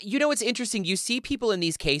 Yeah, you know what's interesting? You see people in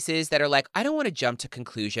these cases that are like, I don't want to jump to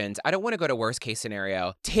conclusions. I don't want to go to worst case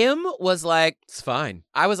scenario. Tim was like, it's fine.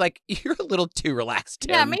 I was like, you're a little too relaxed,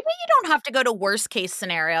 Tim. Yeah, maybe you don't have to go to worst case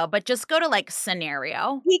scenario, but just go to, like,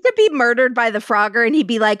 scenario. He could be murdered by the Frogger and he'd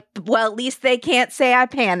be like, well, at least they can't say I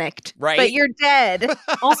panicked. Right. But you're dead.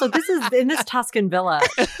 Also, this is in this Tuscan villa.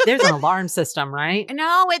 There's an alarm system, right?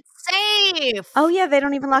 No, it's safe. Oh, yeah, they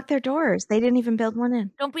don't even lock their doors. They didn't even build one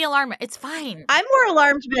in. Don't be alarmed. It's fine. I'm more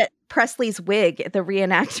alarmed at Presley's wig, the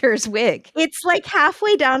reenactor's wig. It's like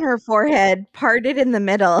halfway down her forehead, parted in the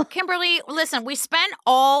middle. Kimberly, listen, we spent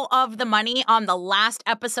all of the money on the last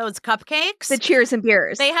episode's cupcakes. The cheers and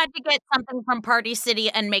beers. They had to get something from Party City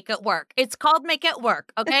and make it work. It's called Make It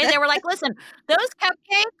Work, okay? They were like, listen, those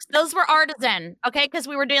cupcakes, those were artisan, okay? Because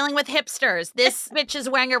we were dealing with hipsters. This bitch is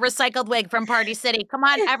wearing a recycled wig from Party City. Come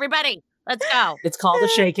on, everybody. Let's go. It's called a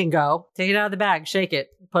shake and go. Take it out of the bag, shake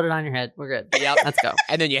it, put it on your head. We're good. Yep. Let's go.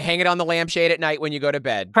 And then you hang it on the lampshade at night when you go to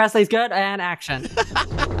bed. Presley's good and action.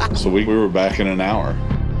 So we were back in an hour.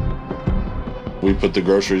 We put the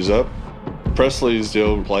groceries up. Presley's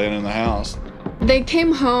still playing in the house. They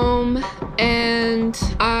came home and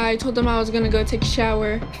I told them I was gonna go take a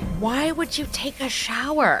shower. Why would you take a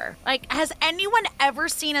shower? Like, has anyone ever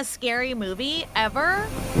seen a scary movie ever?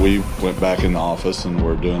 We went back in the office and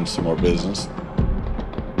we're doing some more business.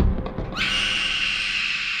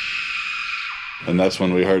 And that's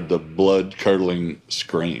when we heard the blood-curdling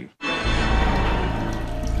scream.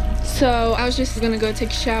 So I was just gonna go take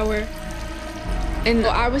a shower. And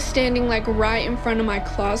I was standing like right in front of my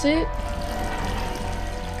closet.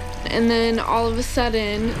 And then all of a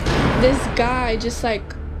sudden, this guy just like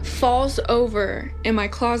falls over in my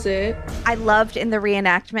closet. I loved in the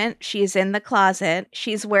reenactment, she's in the closet.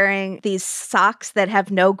 She's wearing these socks that have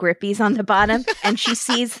no grippies on the bottom. And she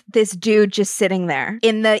sees this dude just sitting there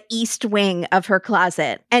in the east wing of her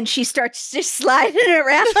closet. And she starts just sliding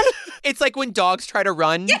around. It's like when dogs try to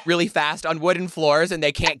run really fast on wooden floors and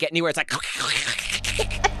they can't get anywhere. It's like...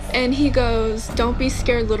 And he goes, "Don't be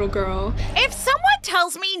scared, little girl." If someone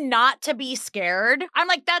tells me not to be scared, I'm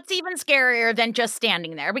like, that's even scarier than just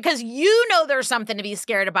standing there because you know there's something to be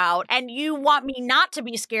scared about and you want me not to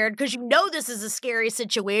be scared because you know this is a scary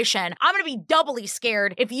situation. I'm going to be doubly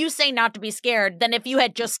scared if you say not to be scared than if you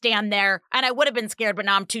had just stand there and I would have been scared, but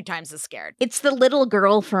now I'm 2 times as scared. It's the little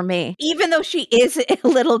girl for me, even though she is a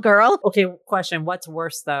little girl. Okay, question. What's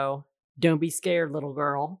worse, though? Don't be scared, little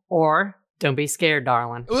girl. Or... don't be scared,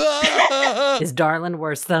 darling. Is darling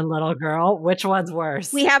worse than little girl? Which one's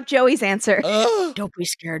worse? We have Joey's answer. Don't be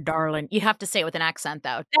scared, darling. You have to say it with an accent,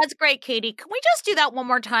 though. That's great, Katie. Can we just do that one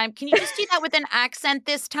more time? Can you just do that with an accent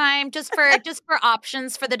this time? Just for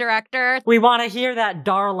options for the director? We want to hear that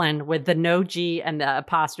darling with the no G and the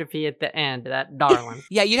apostrophe at the end. That darling.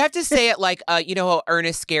 Yeah, you'd have to say it like, you know how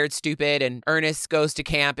Ernest scared stupid and Ernest goes to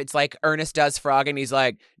camp. It's like Ernest does Frog and he's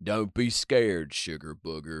like, don't be scared, sugar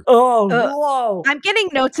booger. Oh, whoa. I'm getting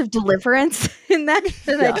notes of deliverance in that,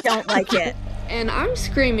 and I don't like it. And I'm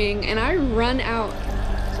screaming, and I run out.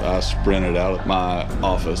 So I sprinted out of my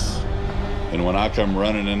office, and when I come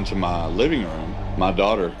running into my living room, my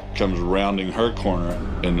daughter comes rounding her corner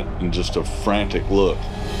in just a frantic look.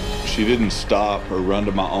 She didn't stop or run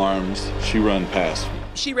to my arms. She ran past me.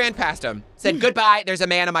 She ran past him, said, goodbye, there's a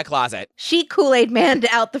man in my closet. She Kool-Aid manned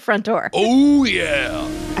out the front door. Oh, yeah.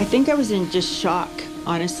 I think I was in just shock,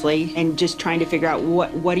 honestly, and just trying to figure out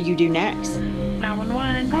what do you do next?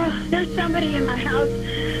 911. Oh, there's somebody in my house,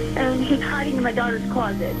 and he's hiding in my daughter's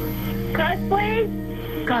closet. God, please.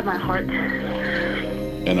 God, my heart.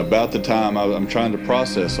 And about the time I'm trying to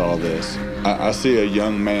process all this, I see a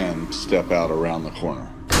young man step out around the corner.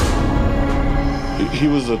 He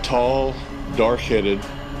was a tall, dark-headed,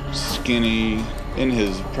 skinny, in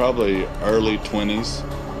his probably early 20s.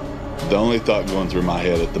 The only thought going through my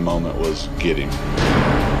head at the moment was get him.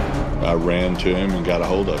 I ran to him and got a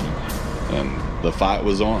hold of him, and the fight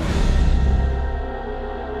was on.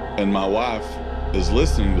 And my wife is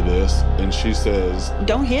listening to this, and she says,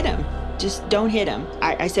 don't hit him. Just don't hit him.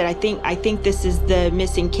 I said, I think this is the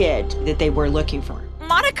missing kid that they were looking for.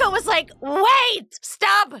 Monica was like, wait,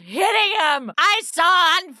 stop hitting him. I saw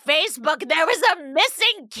on Facebook there was a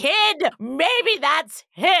missing kid. Maybe that's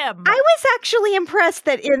him. I was actually impressed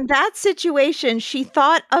that in that situation, she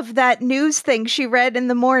thought of that news thing she read in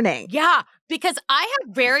the morning. Yeah, because I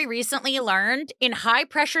have very recently learned in high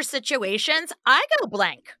pressure situations, I go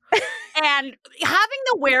blank. And having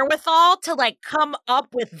the wherewithal to like come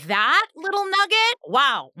up with that little nugget,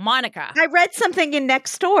 wow, Monica. I read something in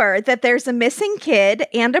Nextdoor that there's a missing kid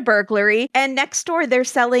and a burglary, and next door they're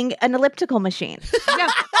selling an elliptical machine. Yeah.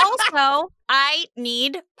 Also, I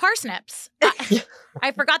need parsnips.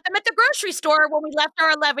 I forgot them at the grocery store when we left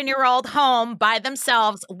our 11-year-old home by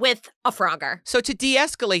themselves with a Frogger. So to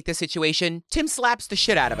de-escalate the situation, Tim slaps the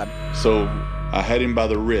shit out of him. So I had him by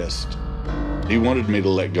the wrist. He wanted me to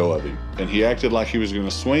let go of him, and he acted like he was going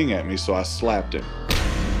to swing at me, so I slapped him.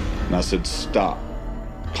 And I said, stop.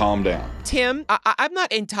 Calm down. Tim, I'm not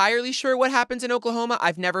entirely sure what happens in Oklahoma.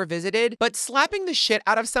 I've never visited, but slapping the shit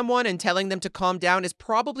out of someone and telling them to calm down is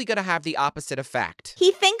probably going to have the opposite effect.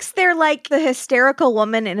 He thinks they're like the hysterical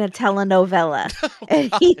woman in a telenovela.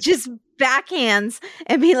 And he just backhands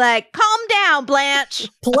and be like, calm down, Blanche.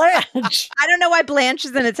 Blanche. I don't know why Blanche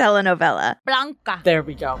is in a telenovela. Blanca. There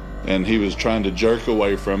we go. And he was trying to jerk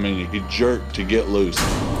away from me, and he jerked to get loose.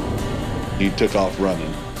 He took off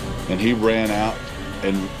running, and he ran out.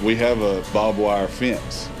 And we have a barbed wire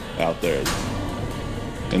fence out there.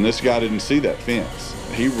 And this guy didn't see that fence.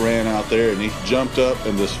 He ran out there and he jumped up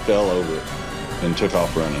and just fell over it and took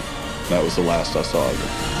off running. That was the last I saw of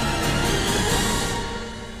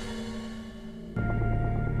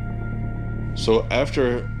him. So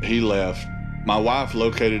after he left, my wife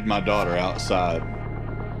located my daughter outside.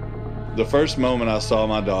 The first moment I saw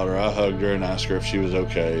my daughter, I hugged her and asked her if she was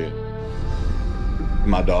okay.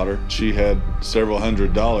 My daughter, she had several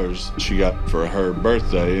 $100s she got for her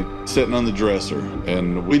birthday sitting on the dresser,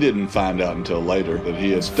 and we didn't find out until later that he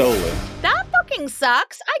had stolen. That fucking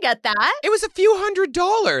sucks. I get that. It was a few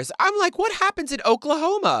 $100s. I'm like, what happens in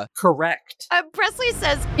Oklahoma? Correct. Presley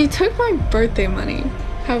says, He took my birthday money.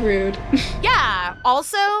 How rude. yeah.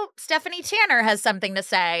 Also, Stephanie Tanner has something to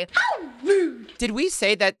say. How rude. Did we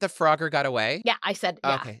say that the Frogger got away? Yeah, I said,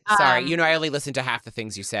 yeah. Okay, sorry. I only listen to half the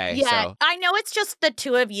things you say. Yeah, so. I know it's just the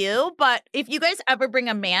two of you, but if you guys ever bring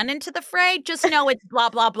a man into the fray, just know it's blah,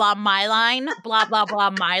 blah, blah, my line, blah, blah,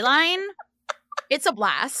 blah, my line. It's a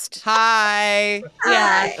blast. Hi.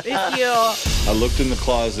 Yeah, it's you. I looked in the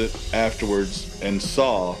closet afterwards and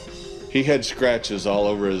saw he had scratches all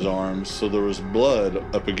over his arms, so there was blood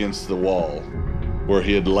up against the wall where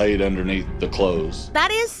he had laid underneath the clothes.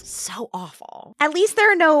 That is so awful. At least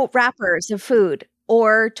there are no wrappers of food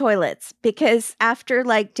or toilets, because after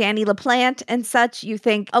like Danny LaPlante and such, you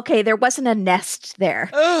think, okay, there wasn't a nest there.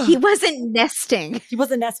 Ugh. He wasn't nesting. He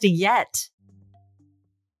wasn't nesting yet.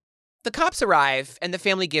 The cops arrive, and the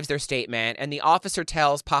family gives their statement, and the officer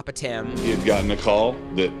tells Papa Tim He had gotten a call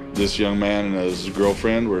that this young man and his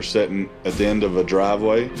girlfriend were sitting at the end of a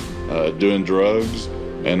driveway doing drugs,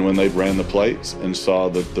 and when they ran the plates and saw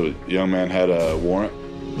that the young man had a warrant,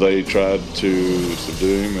 They tried to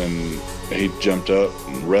subdue him, and he jumped up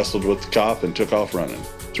and wrestled with the cop and took off running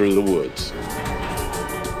through the woods.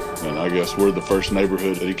 And I guess we're the first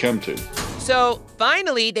neighborhood that he came to. So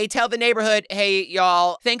finally, they tell the neighborhood, hey,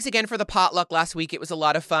 y'all, thanks again for the potluck last week. It was a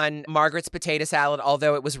lot of fun. Margaret's potato salad,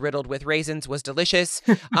 although it was riddled with raisins, was delicious.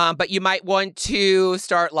 But you might want to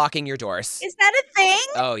start locking your doors. Is that a thing?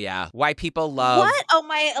 Oh, yeah. Why people love... What? Oh,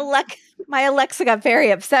 my Alexa got very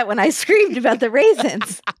upset when I screamed about the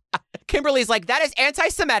raisins. Kimberly's like, that is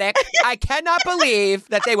anti-Semitic. I cannot believe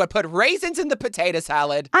that they would put raisins in the potato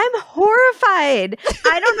salad. I'm horrified.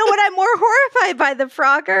 I don't know what I'm more horrified by, the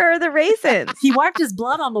Phrogging or the raisins. He wiped his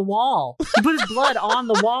blood on the wall. He put his blood on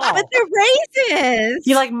the wall. But the raisins.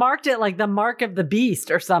 He marked it like the mark of the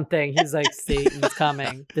beast or something. He's like, Satan's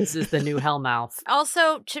coming. This is the new hellmouth.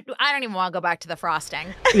 Also, I don't even want to go back to the frosting.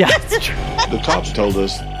 Yeah, it's true. The cops told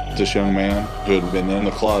us this young man who had been in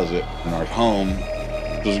the closet in our home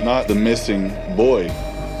was not the missing boy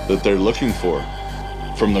that they're looking for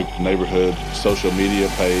from the neighborhood social media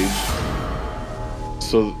page.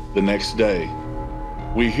 So the next day,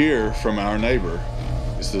 we hear from our neighbor.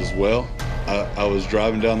 He says, well, I was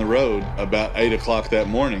driving down the road about 8 o'clock that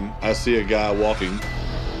morning. I see a guy walking.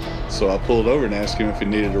 So I pulled over and asked him if he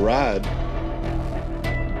needed a ride.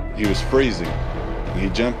 He was freezing. He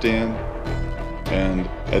jumped in, and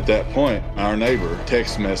at that point, our neighbor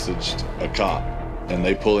text messaged a cop. And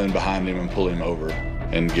they pull in behind him and pull him over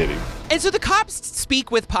and get him. And so the cops speak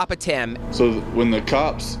with Papa Tim. So when the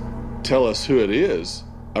cops tell us who it is,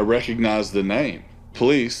 I recognize the name.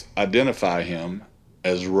 Police identify him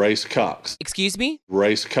as Race Cox. Excuse me?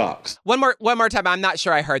 Race Cox. One more time. I'm not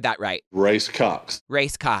sure I heard that right. Race Cox.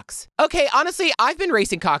 Race Cox. Okay, honestly, I've been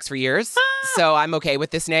racing Cox for years, so I'm okay with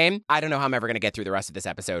this name. I don't know how I'm ever going to get through the rest of this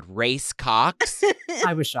episode. Race Cox.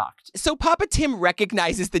 I was shocked. So Papa Tim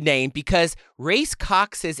recognizes the name because Race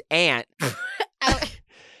Cox's aunt...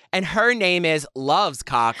 And her name is Loves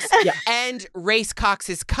Cox. Yeah. And Race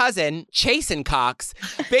Cox's cousin, Chasen Cox,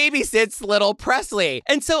 babysits little Presley.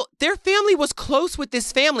 And so their family was close with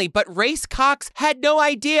this family, but Race Cox had no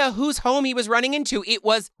idea whose home he was running into. It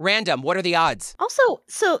was random. What are the odds? Also,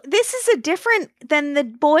 so this is a different than the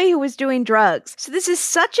boy who was doing drugs. So this is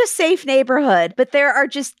such a safe neighborhood, but there are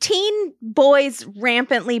just teen boys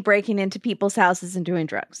rampantly breaking into people's houses and doing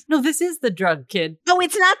drugs. No, this is the drug kid. No,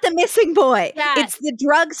 it's not the missing boy. Yeah. It's the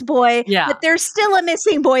drugs boy. Yeah. But there's still a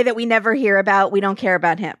missing boy that we never hear about. We don't care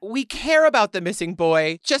about him. We care about the missing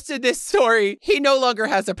boy. Just in this story, he no longer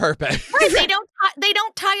has a purpose. Right, they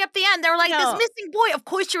don't tie up the end. They're like, No. this missing boy, of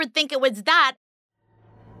course you would think it was that.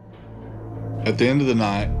 At the end of the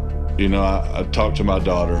night, I talked to my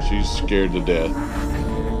daughter. She's scared to death.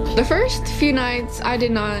 The first few nights, I did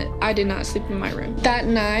not sleep in my room. That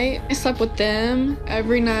night, I slept with them.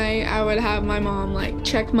 Every night, I would have my mom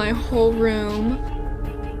check my whole room,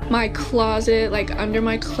 my closet, under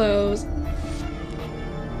my clothes.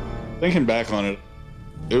 Thinking back on it,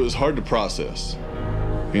 it was hard to process.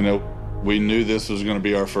 We knew this was going to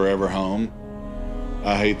be our forever home.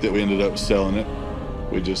 I hate that we ended up selling it.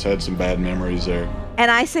 We just had some bad memories there.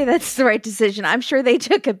 And I say that's the right decision. I'm sure they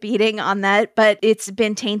took a beating on that, but it's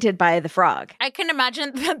been tainted by the frog. I can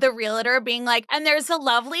imagine the realtor being like, and there's a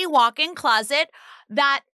lovely walk-in closet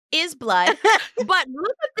that is blood, but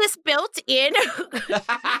look at this built-in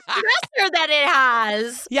dresser that it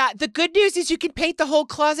has. Yeah, the good news is you can paint the whole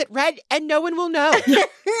closet red and no one will know.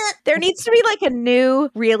 There needs to be a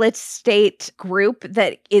new real estate group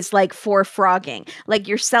that is for frogging.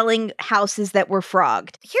 You're selling houses that were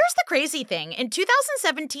frogged. Here's the crazy thing. In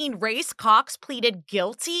 2017, Race Cox pleaded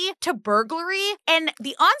guilty to burglary, and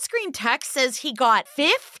the on-screen text says he got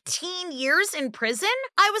 15 years in prison.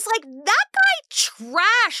 I was like, that guy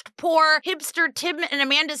trashed poor hipster Tim and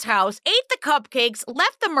Amanda's house, ate the cupcakes,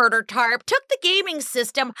 left the murder tarp, took the gaming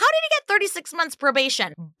system. How did he get 36 months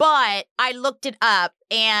probation? But I looked it up,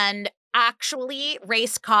 and actually,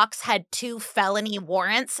 Race Cox had 2 felony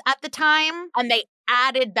warrants at the time, and they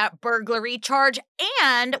added that burglary charge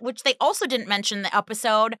and, which they also didn't mention in the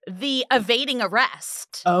episode, the evading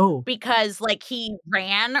arrest. Oh. Because, he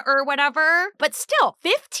ran or whatever. But still,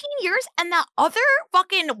 15 years and that other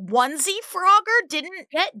fucking onesie frogger didn't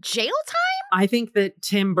get jail time? I think that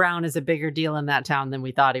Tim Brown is a bigger deal in that town than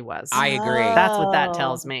we thought he was. I agree. That's what that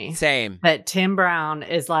tells me. Same. That Tim Brown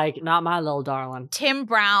is not my little darling. Tim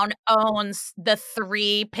Brown owns the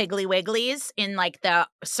 3 Piggly Wigglies in, the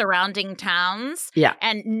surrounding towns. Yeah.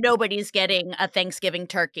 And nobody's getting a Thanksgiving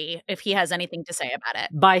turkey if he has anything to say about it.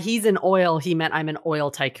 By he's an oil, he meant I'm an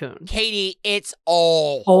oil tycoon. Katie, it's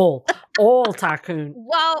all. Oil tycoon.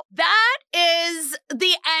 Well, that is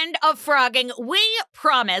the end of Phrogging. We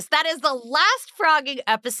promise that is the last Phrogging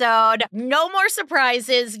episode. No more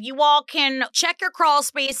surprises. You all can check your crawl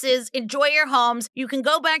spaces, enjoy your homes. You can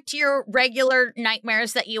go back to your regular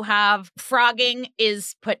nightmares that you have. Phrogging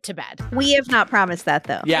is put to bed. We have not promised that,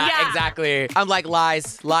 though. Yeah, exactly. I'm like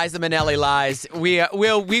Liza Minnelli lies. We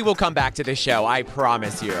will come back to this show. I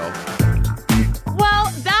promise you.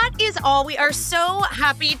 Well, that is all. We are so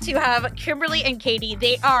happy to have Kimberly and Katie.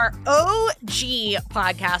 They are OG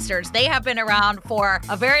podcasters. They have been around for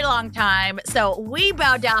a very long time. So we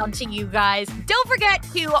bow down to you guys. Don't forget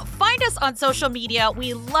to find us on social media.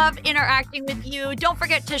 We love interacting with you. Don't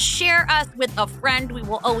forget to share us with a friend. We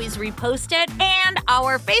will always repost it. And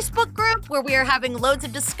our Facebook group where we are having loads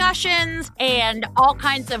of discussions and all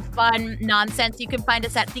kinds of fun nonsense. You can find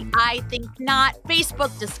us at the I Think Not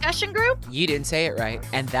Facebook discussion group. You didn't say it right,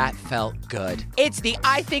 and that felt good. It's the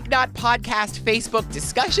I Think Not podcast Facebook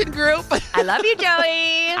discussion group. I love you,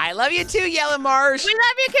 Joey. I love you too, Yellow Marsh. We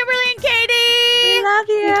love you, Kimberly and Katie. We love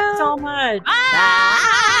you so much.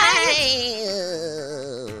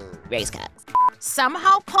 Bye. Race cats.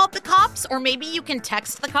 Somehow called the cops, or maybe you can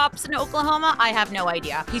text the cops in Oklahoma. I have no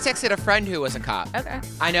idea. He texted a friend who was a cop. Okay.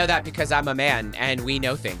 I know that because I'm a man and we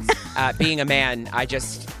know things. Being a man, I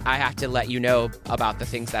have to let you know about the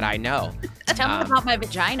things that I know. Tell me about my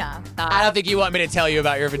vagina. I don't think you want me to tell you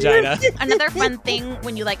about your vagina. Another fun thing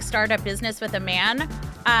when you start a business with a man,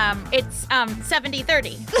 it's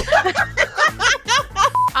 70-30.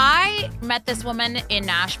 I met this woman in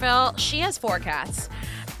Nashville. She has 4 cats.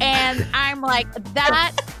 And I'm like,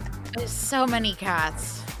 that is so many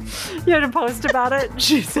cats. You had to post about it?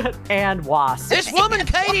 She said, and wasps. This woman,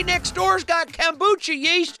 Katie, next door's got kombucha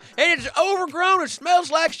yeast, and it's overgrown and smells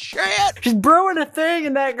like shit. She's brewing a thing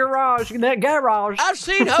in that garage. I've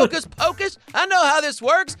seen Hocus Pocus. I know how this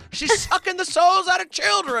works. She's sucking the souls out of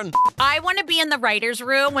children. I want to be in the writer's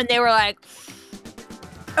room when they were like,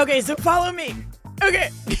 okay, so follow me. Okay.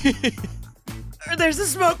 There's a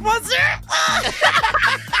smoke monster.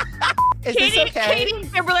 Is this okay? Katie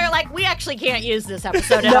and Kimberly are like, we actually can't use this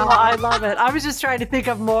episode at No, all. I love it. I was just trying to think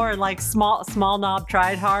of more like small knob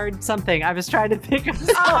tried hard something. I was trying to think of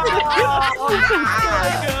something.